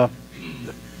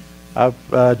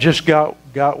 I've just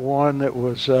got one that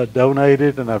was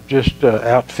donated, and I've just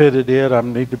outfitted it. I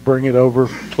need to bring it over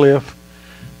Cliff.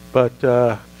 But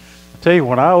I tell you,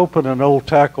 when I open an old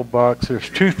tackle box, there's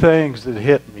 2 things that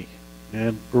hit me.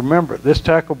 And remember, this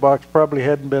tackle box probably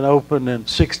hadn't been opened in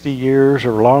 60 years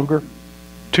or longer.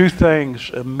 2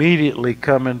 things immediately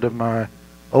come into my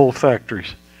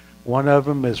olfactories. One of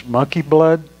them is monkey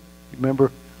blood.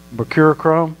 Remember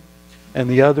mercurochrome? And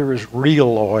the other is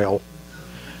reel oil.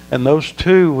 And those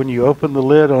 2, when you open the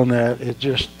lid on that, it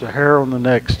just, the hair on the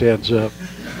neck stands up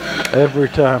every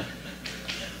time.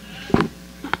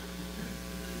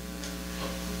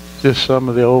 Just some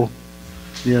of the old,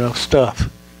 you know, stuff.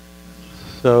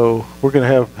 So we're going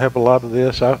to have a lot of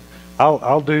this. I'll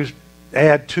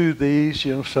add to these.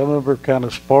 You know, some of them are kind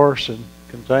of sparse in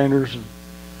containers,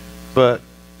 but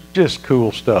just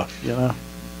cool stuff. You know.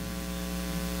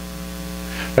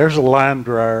 There's a line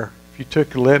dryer. If you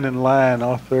took a linen line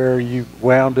off there, you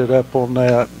wound it up on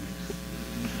that.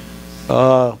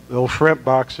 The old shrimp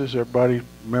boxes, everybody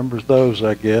remembers those,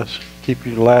 I guess. Keep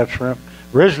you live shrimp.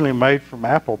 Originally made from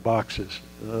apple boxes,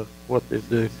 what they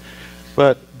do.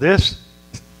 But this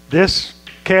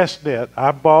cast net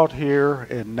I bought here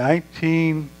in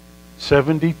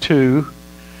 1972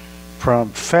 from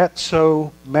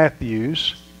Fatso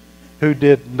Matthews, who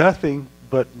did nothing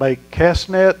but make cast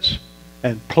nets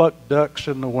and pluck ducks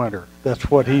in the winter.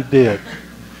 That's what he did.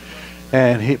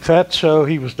 And Fatso,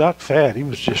 he was not fat, he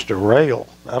was just a rail.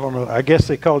 I don't know, I guess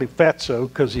they called him Fatso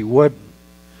because he wasn't.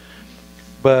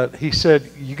 But he said,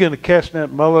 you're going to cast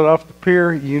net mullet off the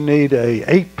pier, you need a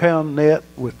 8-pound net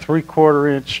with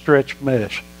 3/4-inch stretch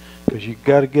mesh, because you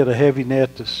got to get a heavy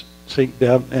net to sink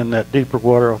down in that deeper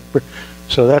water off the pier.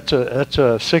 So that's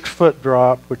a 6-foot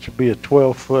drop, which would be a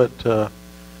 12-foot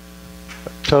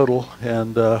total,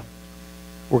 and we're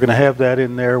going to have that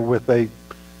in there with a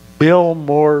Bill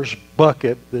Moore's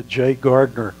bucket that Jay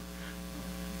Gardner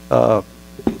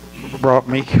brought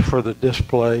me for the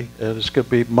display, and it's going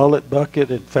to be mullet bucket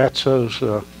and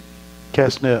Fatso's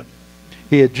cast net.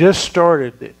 He had just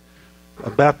started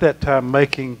about that time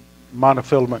making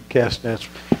monofilament cast nets,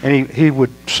 and he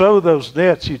would sew those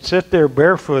nets. He'd sit there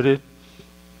barefooted.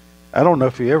 I don't know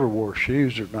if he ever wore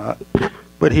shoes or not,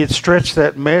 but he'd stretch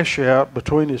that mesh out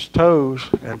between his toes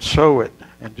and sew it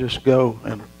and just go,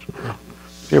 and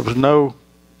there was no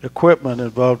equipment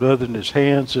involved other than his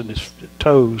hands and his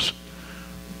toes.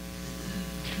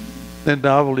 Then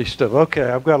novelty stuff. Okay,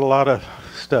 I've got a lot of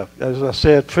stuff. As I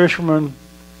said, fishermen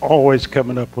always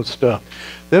coming up with stuff.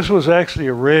 This was actually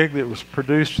a rig that was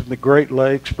produced in the Great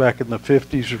Lakes back in the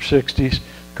 50s or 60s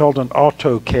called an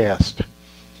autocast.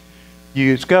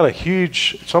 It's got a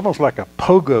huge, it's almost like a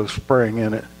pogo spring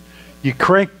in it. You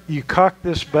cock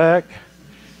this back,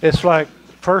 it's like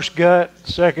first gut,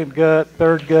 second gut,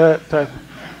 third gut,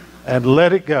 and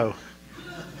let it go.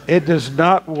 It does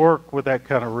not work with that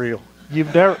kind of reel.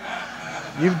 You've never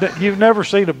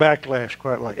seen a backlash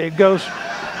quite like it.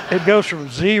 It goes from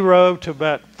 0 to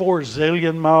about 4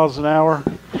 zillion miles an hour.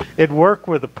 It'd work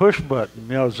with a push button,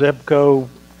 Zebco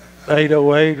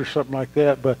 808 or something like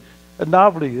that. But a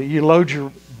novelty, you load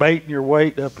your bait and your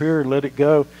weight up here and let it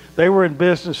go. They were in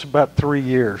business about 3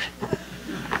 years.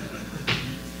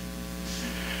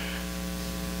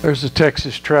 There's a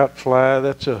Texas trout fly.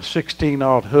 That's a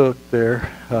 16-aught hook there.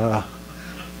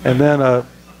 And then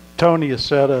Tony has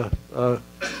said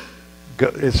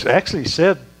it's actually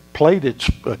said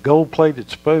a gold-plated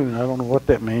spoon. I don't know what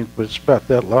that means, but it's about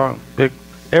that long. Big.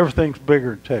 Everything's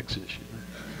bigger in Texas.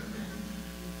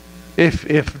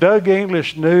 If Doug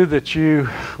English knew that you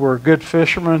were a good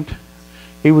fisherman,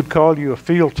 he would call you a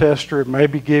field tester and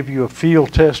maybe give you a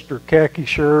field tester khaki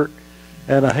shirt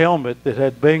and a helmet that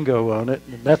had bingo on it.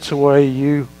 And that's the way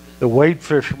the wade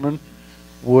fisherman,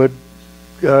 would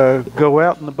go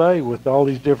out in the bay with all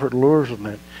these different lures on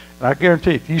it. And I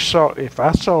guarantee if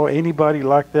I saw anybody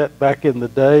like that back in the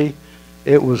day,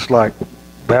 it was like,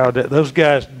 those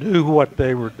guys knew what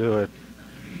they were doing.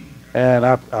 And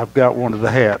I've got one of the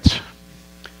hats.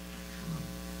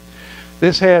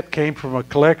 This hat came from a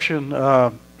collection,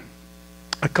 I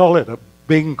call it a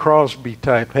Bing Crosby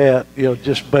type hat,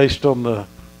 just based on the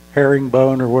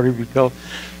herringbone or whatever you call it.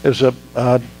 It was a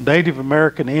Native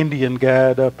American Indian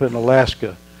guide up in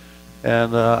Alaska,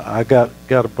 and I got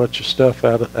a bunch of stuff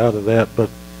out of that,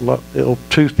 but little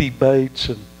toothy baits,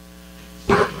 and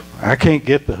I can't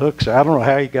get the hooks. I don't know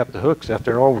how you got the hooks out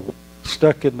there, all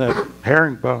stuck in that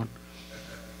herringbone.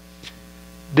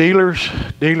 Dealer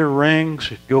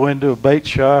rings. Go into a bait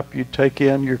shop, you take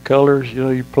in your colors,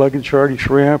 your plug and shardy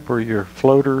shrimp or your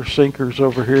floater sinkers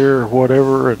over here or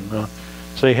whatever, and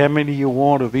say how many you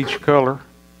want of each color.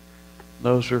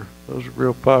 Those are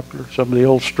real popular. Some of the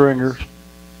old stringers.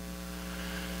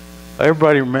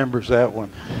 Everybody remembers that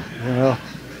one.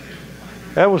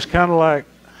 That was kind of like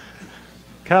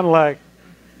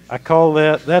I call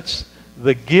that's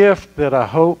the gift that I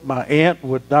hope my aunt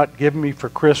would not give me for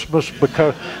Christmas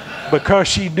because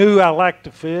she knew I liked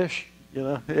to fish.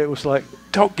 It was like,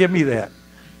 don't give me that.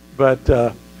 But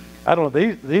I don't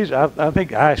know, these I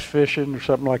think ice fishing or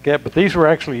something like that, but these were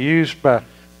actually used by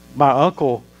my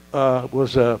uncle.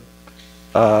 Was a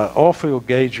oil field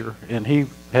gauger, and he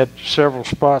had several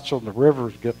spots on the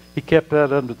river. He kept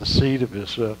that under the seat of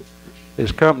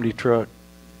his company truck.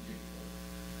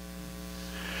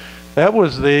 That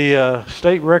was the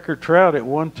state record trout at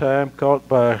one time, caught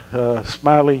by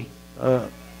Smiley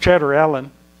Chatter Allen,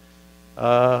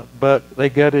 but they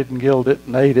gutted and gilled it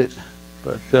and ate it.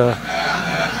 But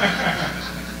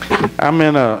I'm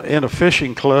in a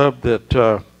fishing club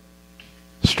that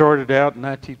started out in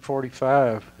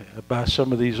 1945 by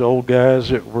some of these old guys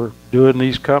that were doing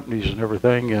these companies and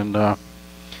everything. And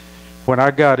when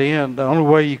I got in, the only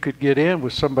way you could get in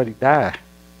was somebody die.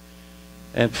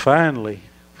 And finally,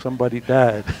 somebody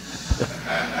died.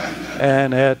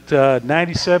 And at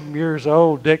 97 years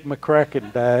old, Dick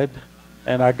McCracken died,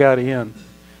 and I got in.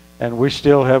 And we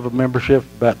still have a membership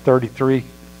of about 33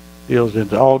 deals.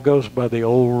 It all goes by the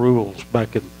old rules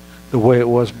back in the way it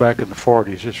was back in the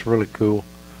 40s. It's really cool.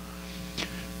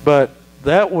 But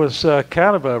that was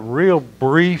kind of a real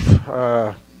brief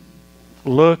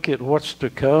look at what's to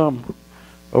come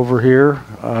over here.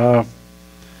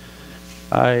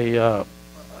 I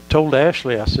told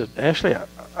Ashley, I said, Ashley,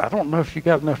 I don't know if you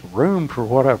got enough room for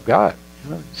what I've got.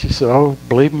 She said, oh,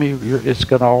 believe me, it's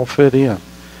going to all fit in.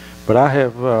 But I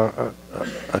have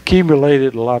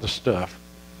accumulated a lot of stuff.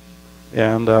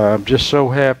 And I'm just so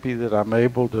happy that I'm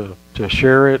able to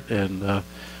share it and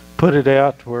put it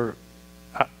out where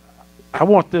I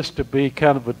want this to be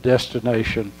kind of a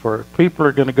destination for people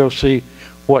are going to go see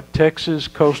what Texas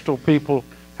coastal people,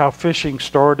 how fishing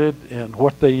started and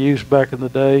what they used back in the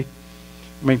day.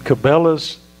 I mean,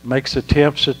 Cabela's makes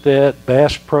attempts at that,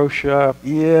 Bass Pro Shop,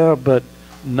 yeah, but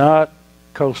not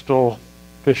coastal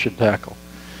fishing tackle.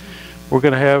 We're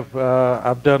going to have,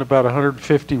 I've done about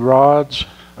 150 rods.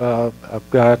 I've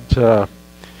got,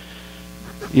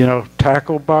 you know,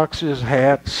 tackle boxes,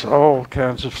 hats, all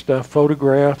kinds of stuff,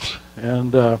 photographs,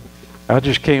 and I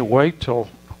just can't wait till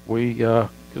we can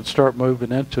start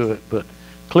moving into it. But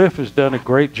Cliff has done a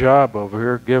great job over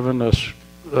here, giving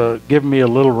me a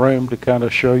little room to kind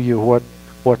of show you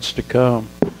what's to come.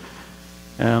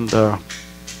 And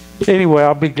anyway,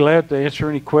 I'll be glad to answer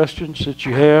any questions that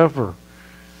you have or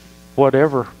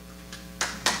whatever.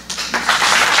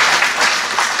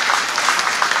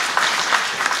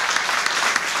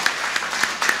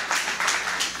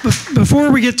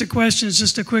 Before we get to questions,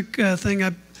 just a quick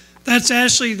thing. That's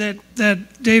Ashley that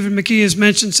David McKee has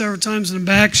mentioned several times in the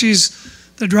back. She's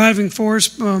the driving force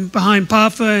behind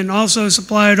PAFA and also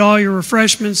supplied all your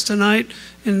refreshments tonight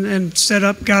and set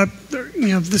up, got, you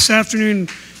know, this afternoon,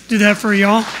 did that for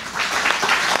y'all.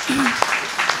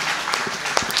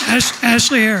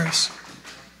 Ashley Harris.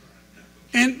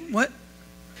 And what?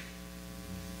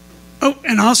 Oh,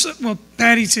 and also, well,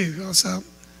 Patty too, also.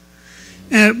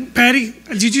 Patty,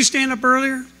 did you stand up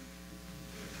earlier?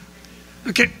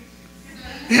 Okay.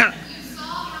 Yeah. You saw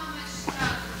how much stuff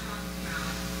we're talking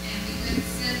about, and we then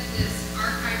sent this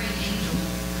archiving angel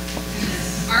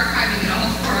who's archiving it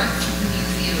all for us in the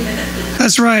museum.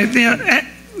 That's right. Yeah.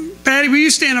 Patty, will you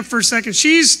stand up for a second?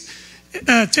 She's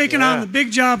taken on the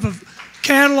big job of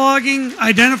cataloging,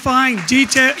 identifying,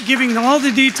 giving all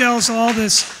the details of all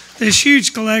this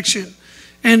huge collection.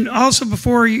 And also,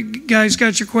 before you guys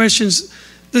got your questions,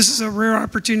 this is a rare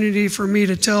opportunity for me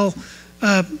to tell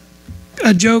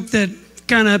a joke that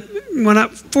kind of,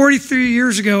 43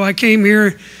 years ago, I came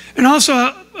here. And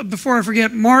also, before I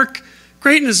forget, Mark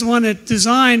Creighton is the one that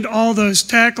designed all those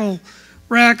tackle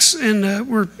racks. And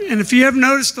if you have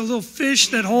noticed the little fish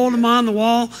that hold them on the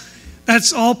wall,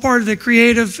 that's all part of the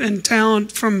creative and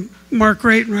talent from Mark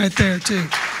Creighton right there, too.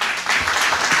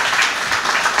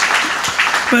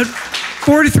 But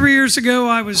 43 years ago,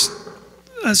 I was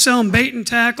selling bait and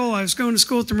tackle. I was going to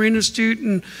school at the Marine Institute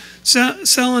and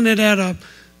selling it at a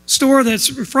store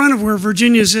that's in front of where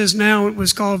Virginia's is now. It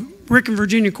was called Rick and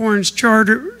Virginia Corn's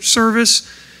Charter Service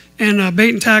and a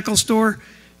bait and tackle store.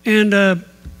 And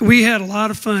we had a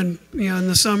lot of fun, you know, in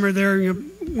the summer there, you know,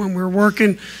 when we were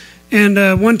working.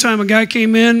 And one time a guy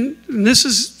came in, and this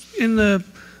is in the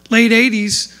late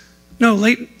 80s, no,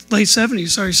 late 70s,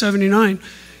 sorry, 79.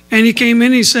 And he came in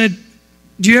and he said,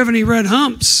 do you have any red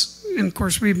humps? And of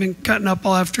course, we've been cutting up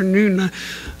all afternoon. And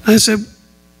I said,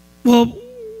 well,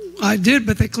 I did,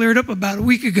 but they cleared up about a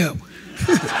week ago.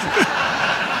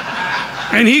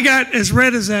 And he got as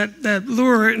red as that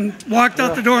lure and walked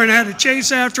out the door and I had to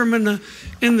chase after him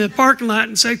in the parking lot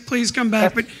and say, please come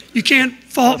back. But you can't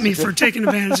fault me for taking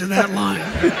advantage of that line.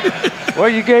 Well,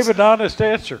 you gave an honest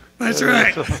answer. That's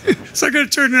right. So I'm going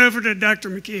to turn it over to Dr.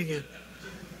 McKee again.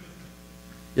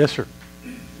 Yes, sir.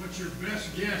 What's your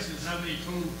best guess is how many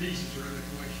total pieces are in the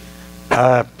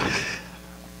collection?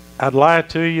 I'd lie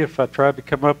to you if I tried to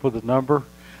come up with a number.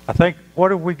 I think,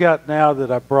 what have we got now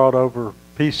that I brought over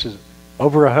pieces?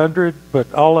 Over 100,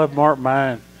 but all of them aren't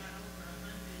mine.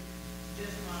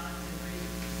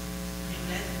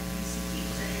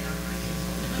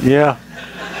 Yeah,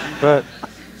 but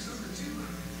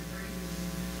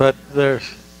there's,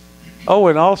 oh,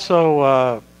 and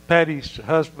also Patty's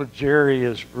husband Jerry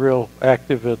is real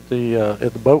active at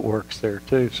the boat works there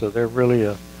too, so they're really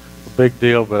a big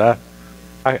deal. But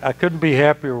I couldn't be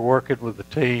happier working with the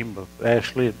team of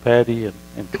Ashley and Patty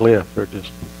and Cliff. They're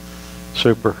just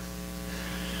super.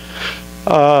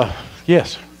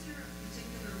 Yes.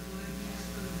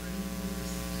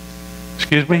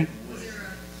 Excuse me?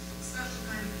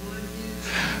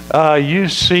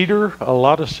 Use cedar, a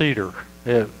lot of cedar.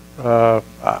 That's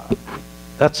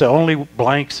the only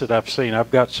blanks that I've seen.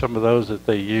 I've got some of those that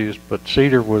they used, but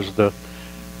cedar was the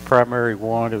primary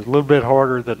one. It was a little bit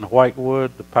harder than the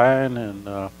whitewood, the pine,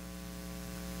 and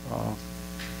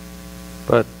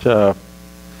but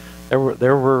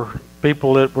there were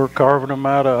people that were carving them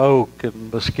out of oak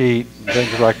and mesquite and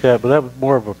things like that. But that was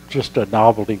more of just a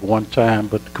novelty one time.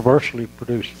 But the commercially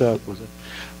produced stuff was it.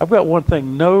 I've got one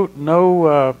thing.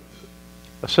 No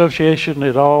association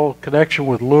at all, connection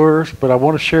with lures, but I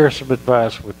want to share some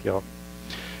advice with y'all.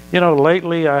 You know,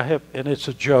 lately I have, and it's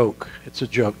a joke. It's a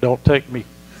joke. Don't take me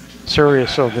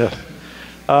serious on this.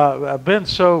 I've been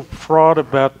so fraught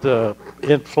about the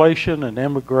inflation and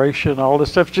immigration. All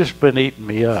this stuff's just been eating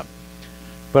me up.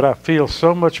 But I feel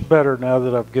so much better now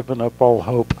that I've given up all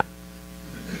hope.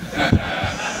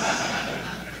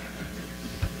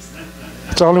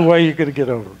 It's the only way you're going to get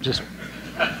over it. Just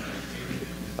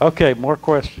okay. More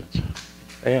questions?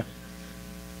 Yeah.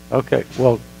 Okay.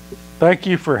 Well, thank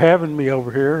you for having me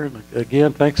over here, and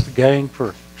again, thanks to the gang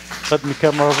for letting me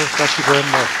come over. Thank you very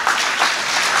much.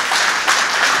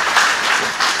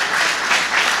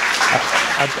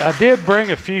 I did bring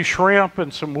a few shrimp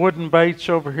and some wooden baits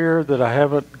over here that I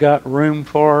haven't got room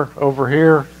for over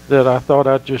here that I thought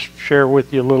I'd just share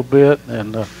with you a little bit.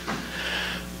 And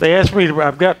they asked me to,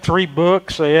 I've got 3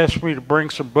 books. They asked me to bring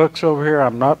some books over here.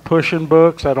 I'm not pushing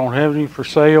books. I don't have any for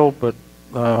sale, but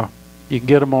you can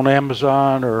get them on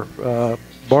Amazon or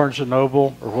Barnes &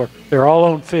 Noble or what. They're all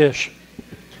on fish.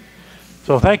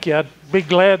 So thank you. I'd be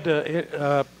glad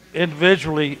to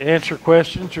individually answer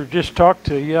questions or just talk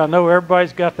to you. I know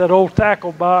everybody's got that old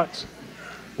tackle box